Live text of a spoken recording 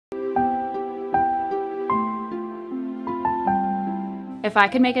If I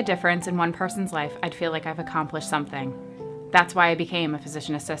could make a difference in one person's life, I'd feel like I've accomplished something. That's why I became a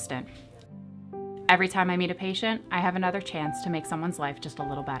physician assistant. Every time I meet a patient, I have another chance to make someone's life just a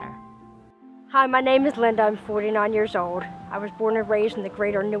little better. Hi, my name is Linda. I'm 49 years old. I was born and raised in the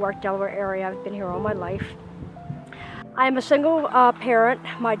greater Newark, Delaware area. I've been here all my life. I am a single parent.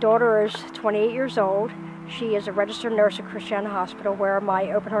 My daughter is 28 years old. She is a registered nurse at Christiana Hospital, where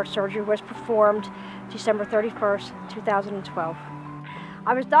my open heart surgery was performed December 31st, 2012.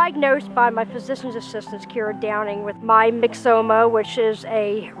 I was diagnosed by my physician's assistant, Kira Downing, with my myxoma, which is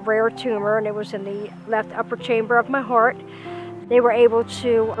a rare tumor, and it was in the left upper chamber of my heart. They were able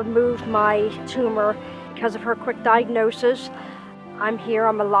to remove my tumor because of her quick diagnosis. I'm here,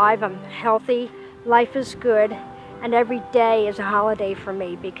 I'm alive, I'm healthy, life is good, and every day is a holiday for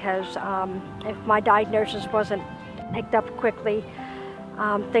me because if my diagnosis wasn't picked up quickly,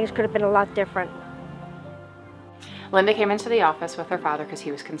 things could have been a lot different. Linda came into the office with her father because he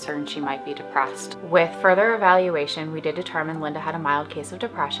was concerned she might be depressed. With further evaluation, we did determine Linda had a mild case of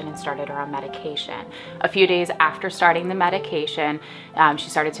depression and started her on medication. A few days after starting the medication, she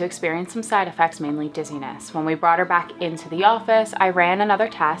started to experience some side effects, mainly dizziness. When we brought her back into the office, I ran another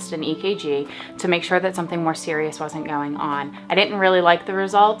test, an EKG, to make sure that something more serious wasn't going on. I didn't really like the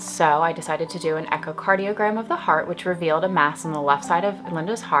results, so I decided to do an echocardiogram of the heart, which revealed a mass on the left side of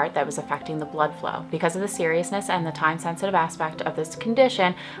Linda's heart that was affecting the blood flow. Because of the seriousness and the time-sensitive aspect of this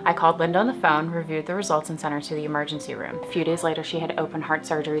condition, I called Linda on the phone, reviewed the results, and sent her to the emergency room. A few days later, she had open heart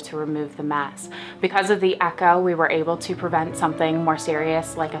surgery to remove the mass. Because of the echo, we were able to prevent something more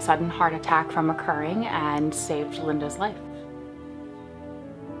serious like a sudden heart attack from occurring and saved Linda's life.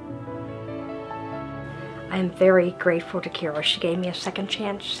 I am very grateful to Kira. She gave me a second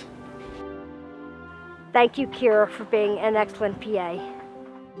chance. Thank you, Kira, for being an excellent PA.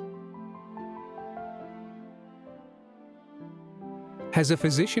 Has a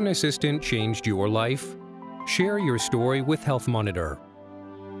physician assistant changed your life? Share your story with Health Monitor.